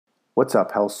What's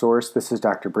up, Health Source? This is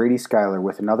Dr. Brady Schuyler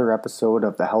with another episode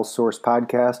of the Health Source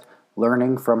podcast,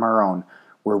 Learning from Our Own,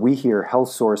 where we hear Health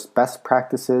Source best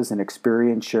practices and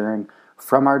experience sharing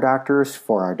from our doctors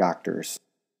for our doctors.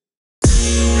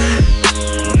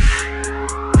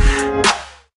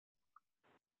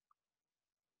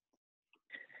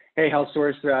 Hey, Health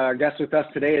Source. Our guest with us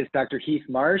today is Dr. Heath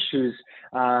Marsh, who's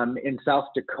in South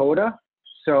Dakota.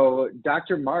 So,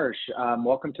 Dr. Marsh,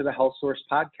 welcome to the Health Source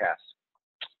podcast.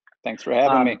 Thanks for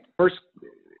having me.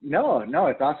 No,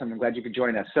 it's awesome. I'm glad you could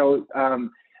join us. So,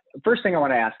 first thing I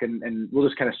want to ask, and we'll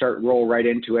just kind of roll right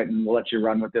into it, and we'll let you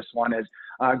run with this one, is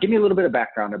give me a little bit of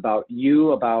background about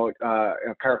you, about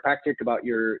chiropractic, about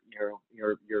your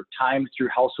time through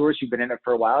Health Source. You've been in it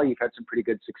for a while. You've had some pretty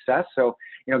good success. So,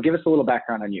 give us a little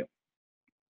background on you.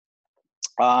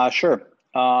 Sure.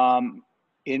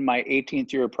 In my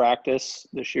 18th year of practice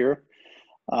this year,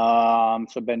 so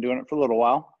I've been doing it for a little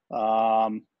while.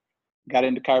 Got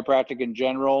into chiropractic in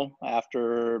general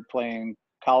after playing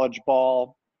college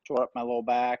ball, tore up my low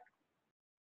back.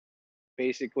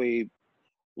 Basically,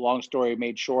 long story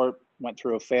made short, went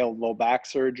through a failed low back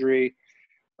surgery,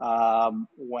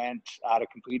 went out of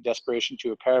complete desperation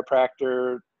to a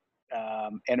chiropractor,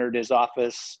 entered his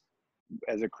office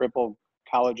as a crippled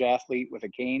college athlete with a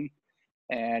cane,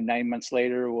 and 9 months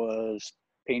later was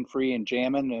pain-free and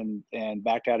jamming and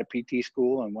backed out of PT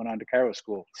school and went on to chiro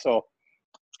school. So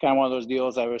it's kind of one of those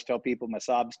deals I always tell people my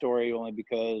sob story, only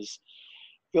because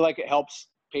I feel like it helps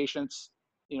patients,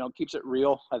 keeps it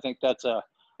real. I think that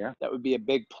would be a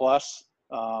big plus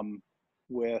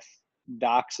with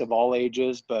docs of all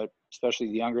ages, but especially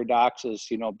the younger docs is,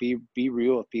 be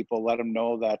real with people. Let them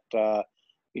know that,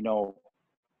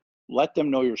 let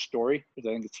them know your story, because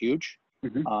I think it's huge.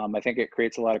 Mm-hmm. I think it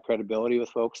creates a lot of credibility with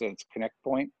folks, and it's a connect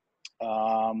point.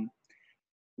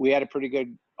 We had a pretty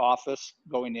good office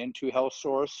going into Health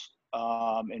Source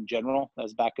in general. That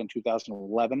was back in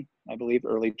 2011, I believe,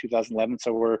 early 2011.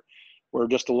 So we're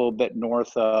just a little bit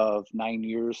north of 9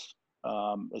 years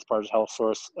as far as Health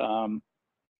Source.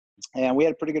 And we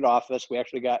had a pretty good office. We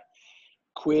actually got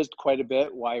quizzed quite a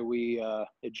bit why we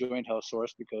had joined Health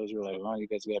Source, because we were like, well, you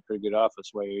guys got a pretty good office,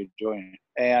 why are you joining?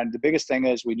 And the biggest thing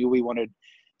is we knew we wanted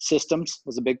systems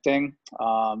was a big thing.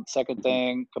 Second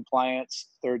thing, compliance.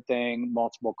 Third thing,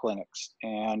 multiple clinics.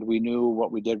 And we knew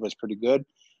what we did was pretty good.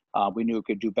 We knew it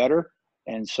could do better.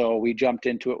 And so we jumped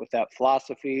into it with that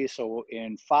philosophy. So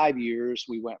in 5 years,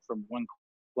 we went from 1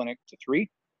 clinic to 3.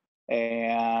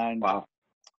 And wow.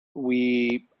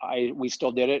 We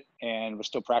still did it, and we're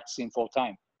still practicing full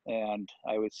time. And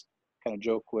I always kind of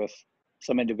joke with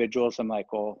some individuals. I'm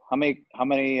like, well, how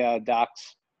many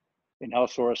docs in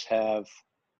Health Source have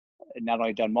not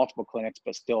only done multiple clinics,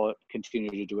 but still continue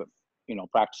to do it,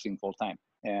 practicing full time?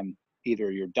 And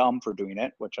either you're dumb for doing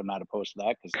it, which I'm not opposed to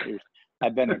that, because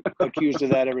I've been accused of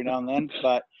that every now and then,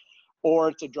 or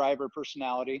it's a driver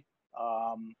personality.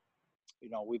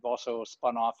 We've also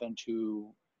spun off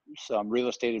into some real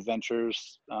estate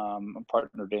adventures. I'm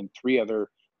partnered in 3 other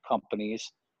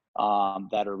companies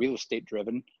that are real estate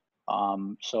driven.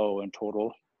 So in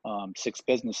total, 6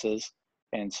 businesses.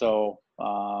 And so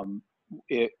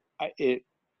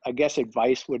I guess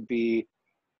advice would be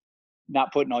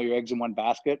not putting all your eggs in one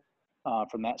basket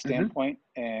from that standpoint.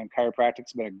 Mm-hmm. And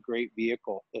chiropractic's been a great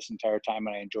vehicle this entire time,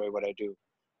 and I enjoy what I do.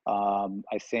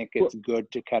 I think it's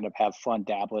good to kind of have fun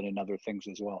dabbling in other things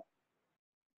as well.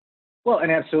 Well,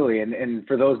 and absolutely. And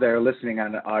for those that are listening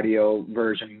on the audio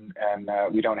version, and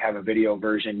we don't have a video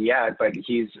version yet, but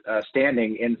he's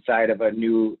standing inside of a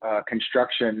new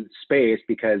construction space,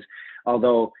 because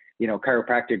although,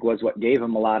 chiropractic was what gave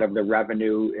him a lot of the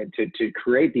revenue to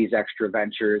create these extra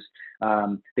ventures,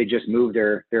 they just moved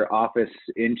their office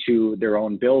into their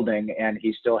own building, and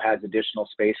he still has additional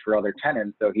space for other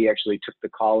tenants. So he actually took the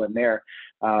call in there,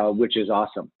 which is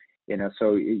awesome.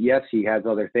 So yes, he has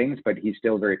other things, but he's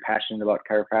still very passionate about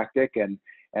chiropractic, and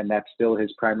that's still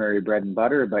his primary bread and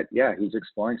butter. But yeah, he's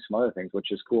exploring some other things,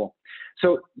 which is cool.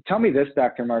 So tell me this,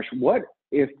 Dr. Marsh, what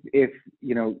if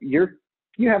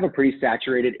you have a pretty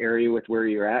saturated area with where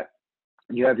you're at,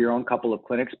 you have your own couple of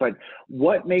clinics, but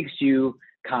what makes you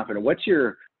confident? What's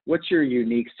your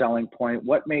unique selling point?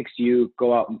 What makes you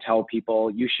go out and tell people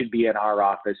you should be in our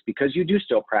office, because you do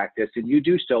still practice and you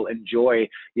do still enjoy,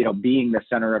 being the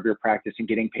center of your practice and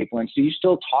getting people in. So you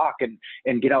still talk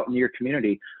and get out into your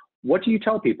community. What do you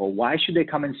tell people? Why should they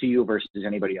come and see you versus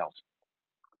anybody else?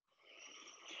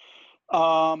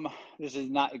 This is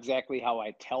not exactly how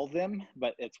I tell them,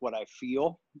 but it's what I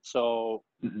feel. So,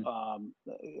 I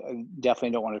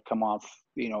definitely don't want to come off,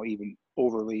 even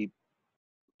overly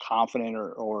confident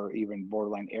or even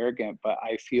borderline arrogant, but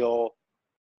I feel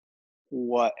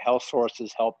what Health Source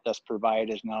has helped us provide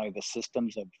is not only the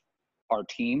systems of our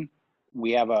team.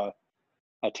 We have a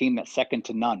team that's second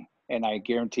to none. And I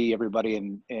guarantee everybody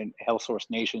in Health Source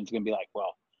Nation is going to be like,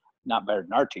 well, not better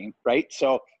than our team, right?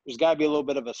 So there's got to be a little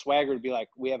bit of a swagger to be like,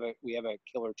 we have a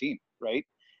killer team, right?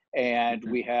 And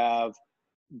we have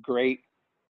great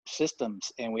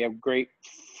systems and we have great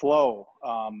flow.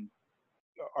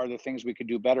 Are there things we could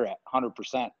do better at?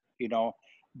 100%, you know.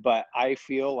 But I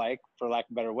feel like, for lack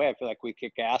of a better way, I feel like we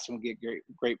kick ass and we get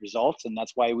great results, and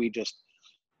that's why we just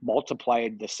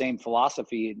multiplied the same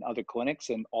philosophy in other clinics,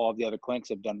 and all of the other clinics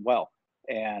have done well.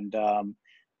 And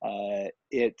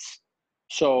it's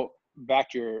so, back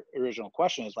to your original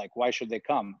question, is like, why should they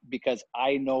come? Because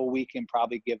I know we can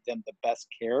probably give them the best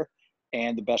care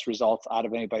and the best results out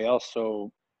of anybody else.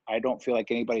 So I don't feel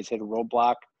like anybody's hit a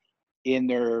roadblock in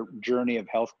their journey of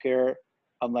healthcare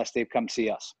unless they've come see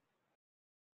us.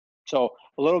 So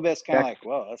a little bit, it's kind of like,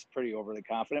 well, that's pretty overly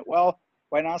confident. Well,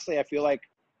 quite honestly, I feel like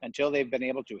until they've been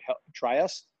able to try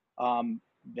us,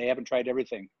 they haven't tried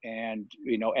everything. And,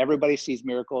 you know, everybody sees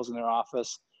miracles in their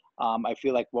office. I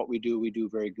feel like what we do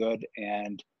very good.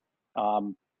 And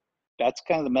that's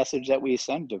kind of the message that we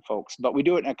send to folks. But we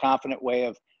do it in a confident way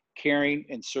of caring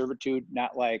and servitude,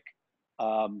 not like,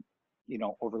 you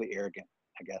know, overly arrogant,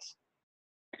 I guess.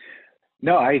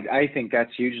 No, I think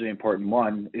that's hugely important.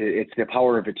 One, it's the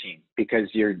power of a team, because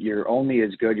you're only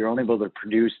as good, you're only able to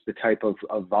produce the type of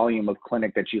volume of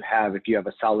clinic that you have if you have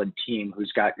a solid team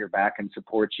who's got your back and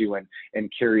supports you and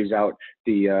carries out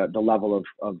the level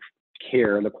of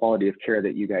care, the quality of care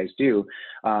that you guys do.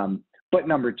 But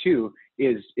number two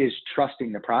is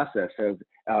trusting the process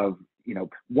of you know,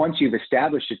 once you've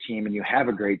established a team and you have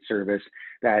a great service,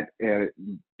 that you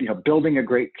know, building a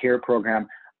great care program.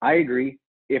 I agree.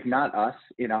 If not us,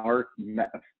 in our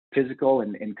physical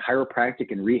and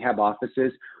chiropractic and rehab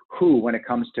offices, when it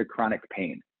comes to chronic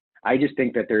pain, I just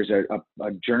think that there's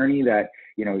a journey that,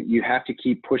 you know, you have to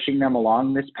keep pushing them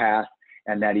along this path,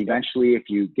 and that eventually, if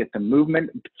you get the movement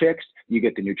fixed, you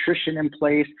get the nutrition in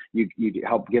place, you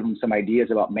help give them some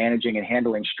ideas about managing and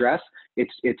handling stress.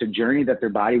 It's a journey that their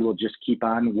body will just keep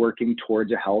on working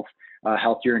towards a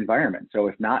healthier environment. So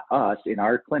if not us in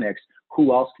our clinics,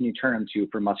 who else can you turn them to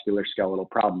for musculoskeletal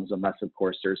problems, unless of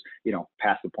course there's, you know,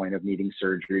 past the point of needing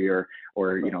surgery or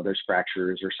you know, there's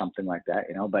fractures or something like that,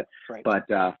 you know, but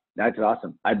that's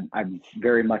awesome. I'm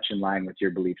very much in line with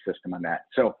your belief system on that.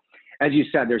 So as you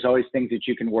said, there's always things that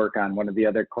you can work on. One of the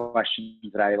other questions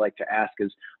that I like to ask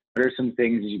is, what are some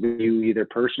things you do either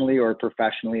personally or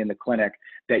professionally in the clinic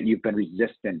that you've been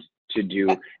resistant to do,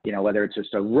 you know, whether it's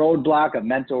just a roadblock, a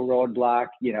mental roadblock,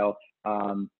 you know,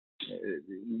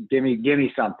 give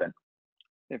me something.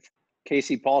 If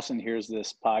Casey Paulson hears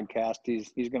this podcast,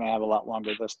 he's going to have a lot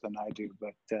longer list than I do.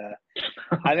 But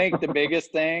I think the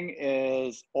biggest thing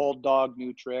is old dog,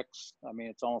 new tricks. I mean,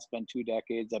 it's almost been 2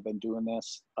 decades I've been doing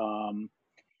this.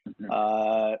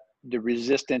 The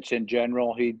resistance in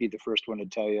general, he'd be the first one to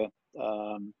tell you,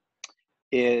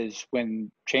 is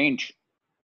when change,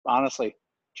 honestly,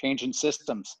 changing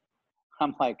systems.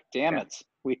 I'm like, damn it.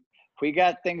 We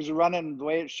got things running the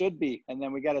way it should be, and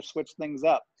then we got to switch things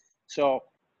up. So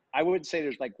I wouldn't say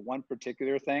there's like one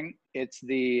particular thing. It's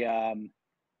the,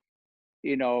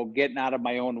 you know, getting out of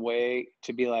my own way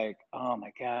to be like, oh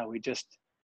my God, we just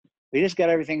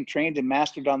got everything trained and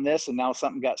mastered on this, and now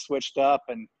something got switched up,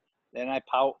 and then I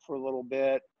pout for a little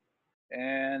bit,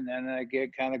 and then I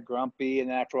get kind of grumpy,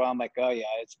 and after a while I'm like, oh yeah,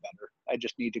 it's better. I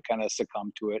just need to kind of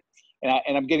succumb to it,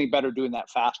 and I'm getting better doing that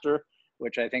faster,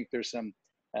 which I think there's some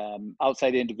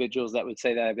outside individuals that would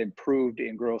say that I've improved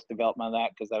in growth development on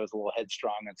that, because I was a little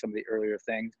headstrong on some of the earlier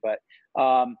things. But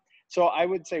so I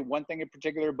would say one thing in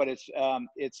particular, but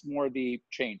it's more the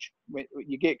change.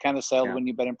 You get kind of settled when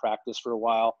you've been in practice for a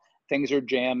while. Things are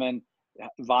jamming,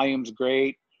 volume's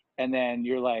great, and then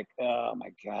you're like, oh my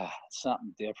God,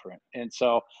 something different. And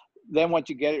so then once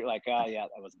you get it, you're like, oh yeah,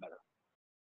 that was better.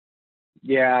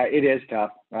 Yeah, it is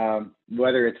tough.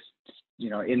 Whether it's, you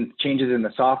know, in changes in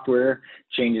the software,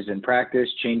 changes in practice,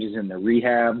 changes in the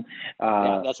rehab.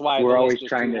 That's why we're always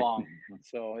trying too to. Long.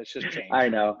 So it's just change. I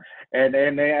know, and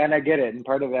I get it, and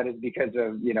part of that is because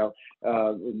of, you know,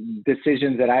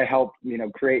 decisions that I help, you know,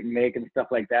 create and make and stuff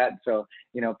like that. So,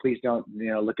 you know, please don't,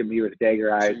 you know, look at me with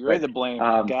dagger eyes. So you're the blame.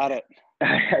 Got it.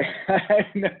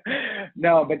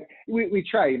 No, but we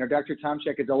try. You know, Dr.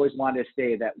 Tomczyk has always wanted to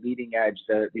stay that leading edge,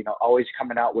 you know, always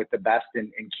coming out with the best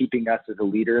and keeping us as a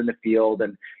leader in the field.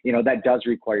 And, you know, that does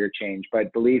require change.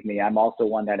 But believe me, I'm also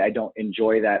one that I don't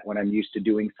enjoy that when I'm used to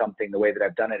doing something the way that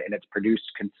I've done it and it's produced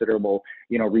considerable,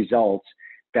 you know, results.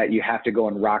 that you have to go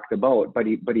and rock the boat. But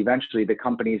eventually the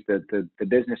companies, the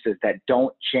businesses that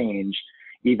don't change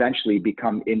eventually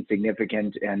become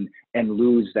insignificant and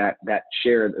lose that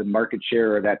share, the market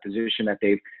share, or that position that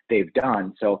they've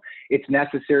done. So it's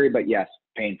necessary, but yes,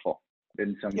 painful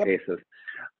in some cases.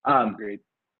 Agreed.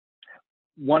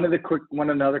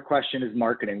 Another question is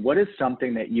marketing. What is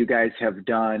something that you guys have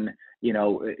done, you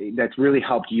know, that's really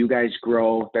helped you guys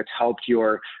grow, that's helped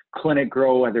your clinic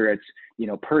grow, whether it's, you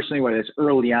know, personally, whether it's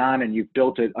early on and you've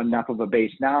built it enough of a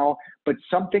base now, but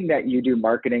something that you do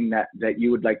marketing that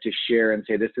you would like to share and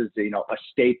say, this is, you know, a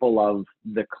staple of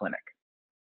the clinic?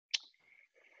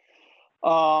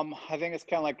 I think it's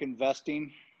kind of like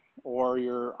investing or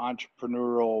your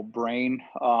entrepreneurial brain,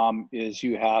 is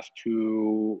you have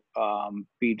to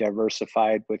be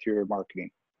diversified with your marketing.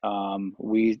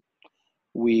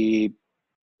 We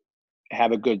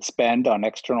have a good spend on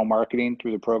external marketing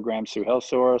through the programs through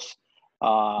HealthSource,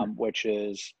 which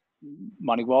is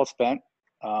money well spent.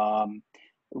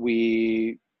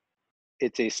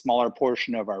 It's a smaller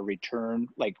portion of our return,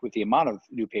 like with the amount of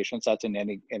new patients, that's in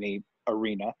any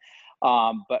arena.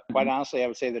 But quite honestly, I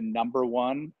would say the number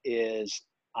one is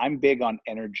I'm big on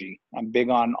energy. I'm big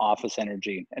on office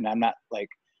energy, and I'm not like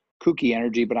kooky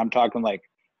energy, but I'm talking like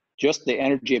just the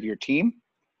energy of your team,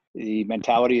 the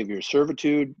mentality of your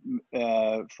servitude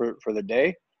for the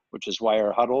day, which is why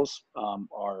our huddles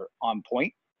are on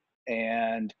point.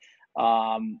 And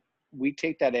we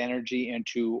take that energy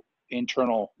into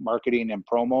internal marketing and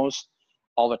promos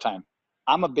all the time.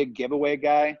 I'm a big giveaway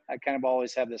guy. I kind of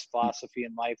always have this philosophy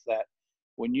in life that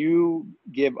when you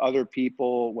give other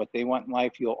people what they want in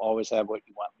life, you'll always have what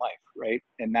you want in life, right?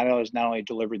 And that is not only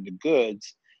delivering the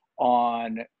goods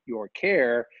on your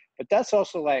care, but that's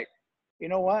also like, you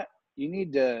know what? You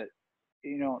need to,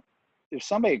 you know, if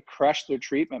somebody crushed their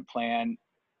treatment plan,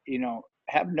 you know,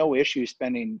 have no issue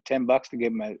spending $10 to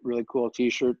give them a really cool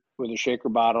t-shirt with a shaker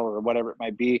bottle or whatever it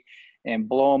might be, and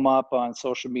blow them up on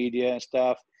social media and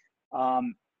stuff.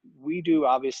 We do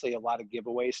obviously a lot of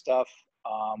giveaway stuff.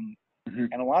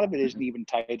 And a lot of it isn't even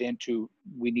tied into,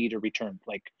 we need a return.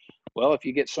 Like, well, if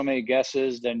you get so many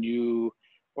guesses, then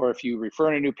or if you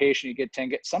refer a new patient, you get 10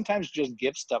 guesses. Sometimes just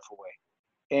give stuff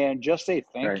away and just say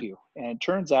thank you. And it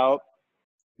turns out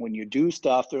when you do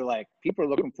stuff, they're like, people are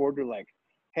looking forward to like,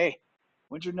 hey,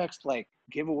 when's your next like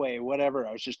giveaway, whatever.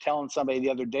 I was just telling somebody the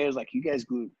other day, I was like, you guys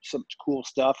do some cool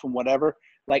stuff and whatever.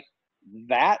 Like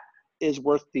that is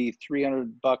worth the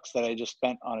 $300 that I just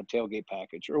spent on a tailgate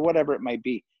package or whatever it might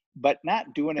be, but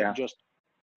not doing it just,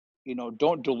 you know,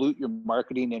 don't dilute your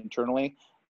marketing internally.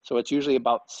 So it's usually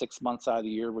about 6 months out of the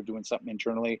year, we're doing something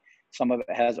internally. Some of it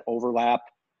has overlap,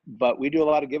 but we do a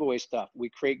lot of giveaway stuff. We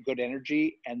create good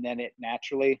energy, and then it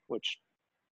naturally, which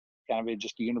kind of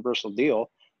just a universal deal,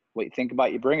 what you think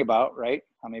about, you bring about, right?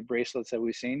 How many bracelets have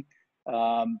we seen?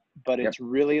 But it's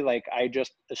really like, I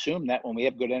just assume that when we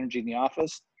have good energy in the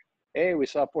office, hey, we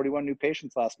saw 41 new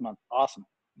patients last month. Awesome.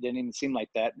 Didn't even seem like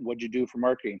that. What'd you do for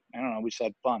marketing? I don't know. We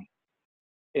said fun.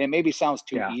 And it maybe sounds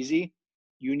too easy.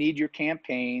 You need your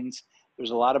campaigns.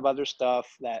 There's a lot of other stuff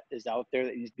that is out there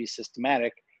that needs to be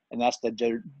systematic, and that's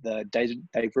the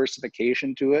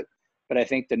diversification to it. But I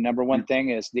think the number one thing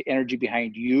is the energy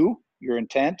behind you, your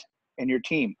intent, and your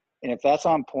team. And if that's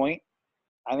on point,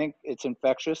 I think it's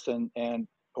infectious. And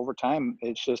over time,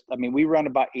 it's just, I mean, we run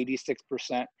about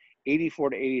 86%, 84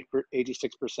 to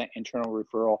 86% internal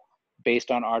referral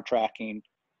based on our tracking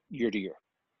year to year.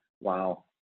 Wow.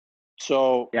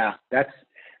 So yeah,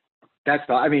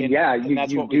 I mean,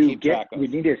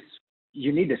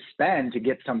 you need to spend to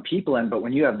get some people in, but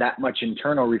when you have that much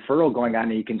internal referral going on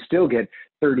and you can still get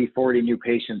 30, 40 new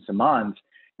patients a month,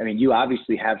 I mean, you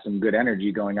obviously have some good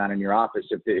energy going on in your office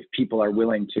if people are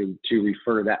willing to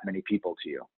refer that many people to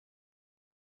you.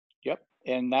 Yep.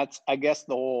 And that's, I guess,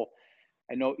 the whole,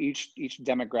 I know each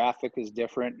demographic is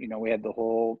different. You know, we had the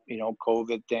whole, you know,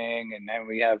 COVID thing, and then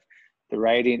we have the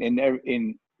writing, and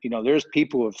you know, there's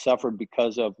people who have suffered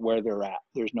because of where they're at.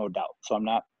 There's no doubt. So I'm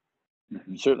not,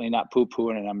 certainly not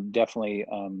poo-pooing, and I'm definitely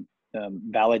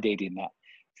validating that.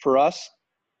 For us,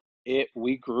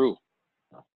 we grew.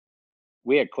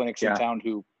 We had clinics in town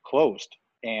who closed,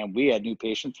 and we had new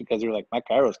patients because they're like, my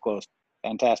chiro's closed.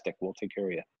 Fantastic. We'll take care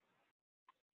of you.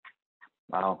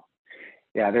 Wow.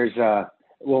 Yeah, there's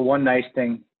well, one nice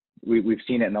thing, we've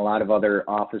seen it in a lot of other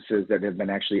offices that have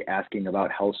been actually asking about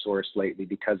HealthSource lately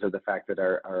because of the fact that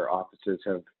our offices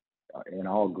have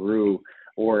all grew,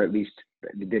 or at least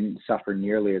didn't suffer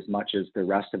nearly as much as the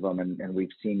rest of them. And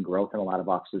we've seen growth in a lot of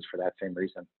offices for that same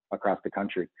reason across the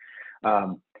country.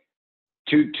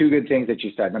 two good things that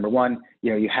you said. Number one,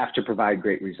 you have to provide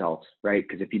great results, right?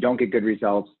 Because if you don't get good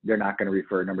results, they're not going to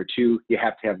refer. Number two, you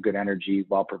have to have good energy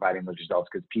while providing those results,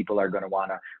 because people are going to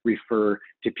want to refer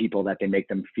to people that they make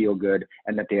them feel good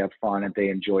and that they have fun and they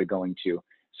enjoy going to.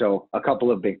 So a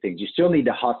couple of big things. You still need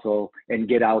to hustle and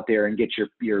get out there and get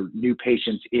your new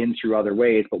patients in through other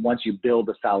ways. But once you build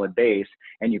a solid base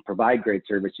and you provide great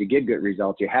service, you get good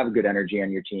results, you have good energy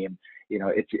on your team,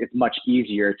 it's much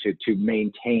easier to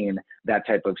maintain that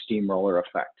type of steamroller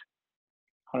effect,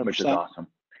 100%. which is awesome.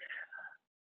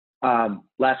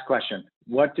 Last question.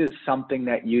 What is something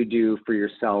that you do for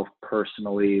yourself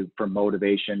personally, for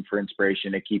motivation, for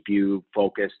inspiration, to keep you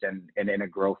focused and in a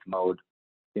growth mode?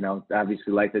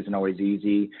 Obviously life isn't always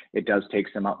easy. It does take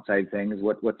some outside things.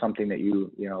 What's something that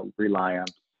you rely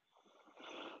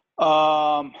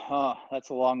on? That's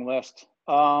a long list.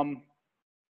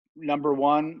 Number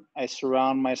one, I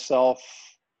surround myself,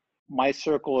 my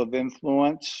circle of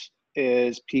influence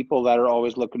is people that are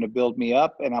always looking to build me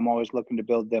up, and I'm always looking to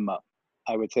build them up.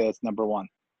 I would say that's number one.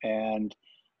 And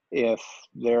if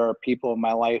there are people in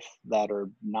my life that are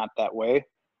not that way,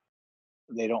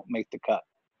 they don't make the cut.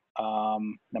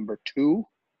 Number two,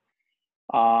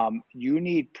 you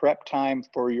need prep time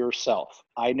for yourself.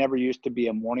 I never used to be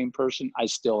a morning person. I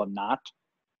still am not.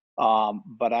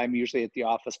 But I'm usually at the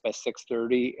office by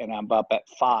 6:30 and I'm up at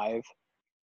 5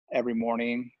 every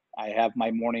morning. I have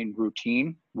my morning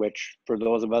routine, which for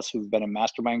those of us who've been in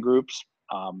mastermind groups,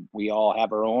 we all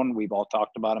have our own. We've all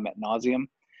talked about them at nauseum.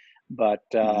 But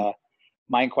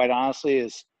mine, quite honestly,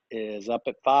 is up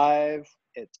at 5.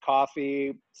 It's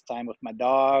coffee, it's time with my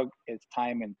dog, it's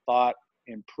time in thought,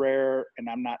 in prayer, and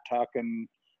I'm not talking,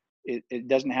 it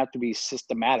doesn't have to be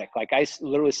systematic. Like I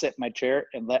literally sit in my chair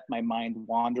and let my mind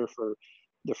wander for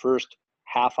the first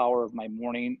half hour of my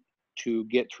morning to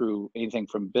get through anything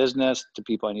from business to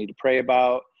people I need to pray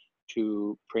about,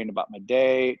 to praying about my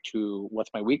day, to what's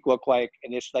my week look like.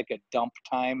 And it's like a dump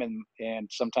time,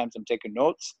 and sometimes I'm taking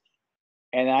notes.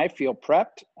 And I feel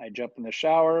prepped. I jump in the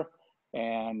shower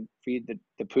and feed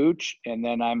the pooch, and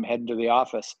then I'm heading to the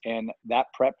office. And that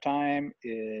prep time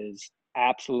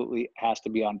absolutely has to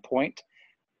be on point.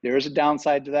 There is a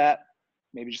downside to that,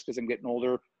 maybe just because I'm getting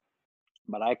older,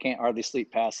 but I can't hardly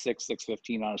sleep past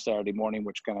 6:15 on a Saturday morning,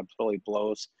 which kind of totally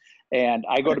blows. And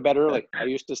I go to bed early. I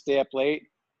used to stay up late.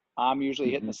 I'm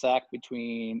usually hitting the sack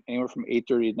between anywhere from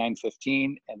 8:30 to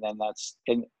 9:15, and then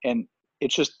and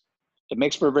it's just, it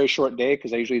makes for a very short day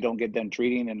because I usually don't get done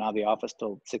treating and out of the office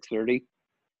till 6:30.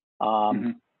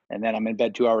 And then I'm in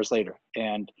bed 2 hours later.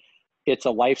 And it's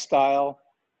a lifestyle.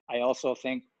 I also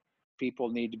think people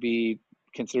need to be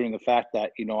considering the fact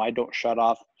that, I don't shut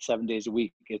off 7 days a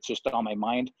week. It's just on my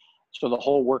mind. So the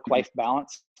whole work-life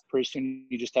balance, pretty soon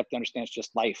you just have to understand it's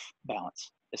just life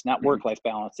balance. It's not work-life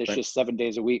balance. It's just 7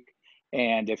 days a week.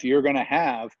 And if you're going to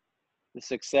have the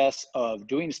success of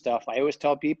doing stuff, I always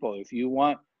tell people, if you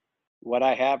want what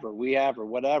I have or we have or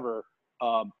whatever,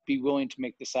 be willing to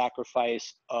make the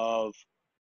sacrifice of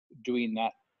doing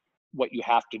that, what you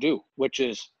have to do, which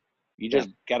is you just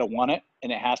got to want it.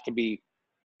 And it has to be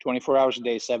 24 hours a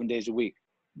day, 7 days a week.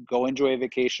 Go enjoy a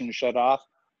vacation and shut off.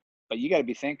 But you got to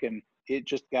be thinking, it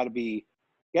just got to be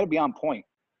on point,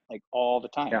 like all the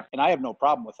time. Yeah. And I have no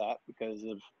problem with that because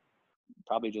of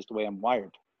probably just the way I'm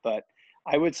wired. But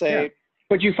I would say,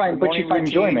 But you find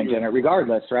enjoyment in it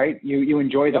regardless, right? You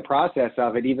enjoy the process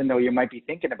of it, even though you might be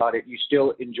thinking about it. You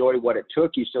still enjoy what it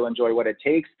took. You still enjoy what it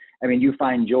takes. I mean, you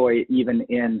find joy even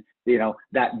in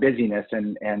that busyness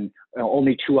and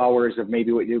only 2 hours of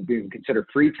maybe what you consider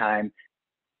free time.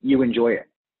 You enjoy it.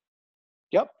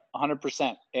 Yep,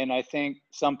 100%. And I think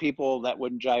some people that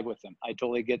wouldn't jive with them. I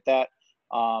totally get that.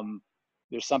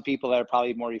 There's some people that are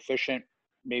probably more efficient,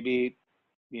 maybe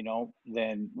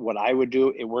than what I would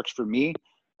do. It works for me.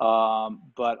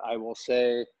 But I will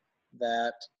say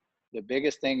that the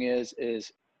biggest thing is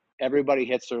everybody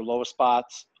hits their low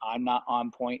spots. I'm not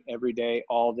on point every day,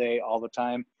 all the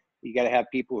time. You got to have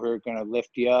people who are going to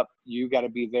lift you up. You got to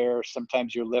be there.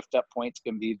 Sometimes your lift up points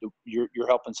can be you're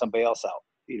helping somebody else out,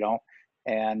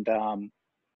 and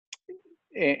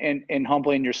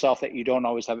humbling yourself that you don't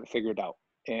always have it figured out,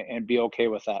 and be okay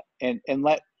with that. And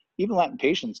letting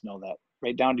patients know that,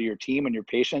 right down to your team and your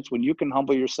patients. When you can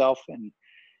humble yourself and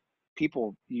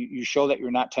people, you show that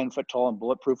you're not 10 foot tall and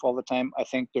bulletproof all the time. I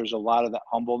think there's a lot of that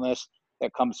humbleness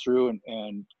that comes through,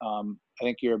 and I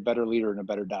think you're a better leader and a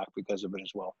better doc because of it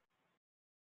as well.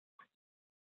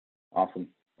 Awesome.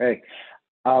 Hey,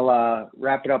 I'll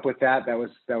wrap it up with that. That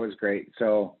was great.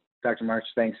 So Dr. March,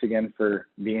 thanks again for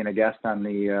being a guest on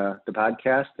the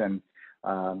podcast, and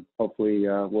hopefully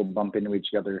we'll bump into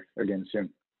each other again soon.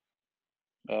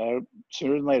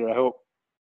 Sooner than later, I hope.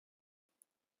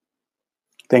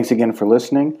 Thanks again for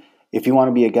listening. If you want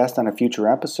to be a guest on a future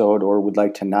episode or would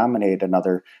like to nominate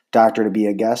another doctor to be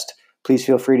a guest, please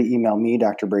feel free to email me,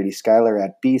 Dr. Brady Schuyler,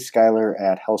 at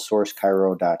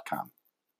bschuyler@healthsourcechiro.com.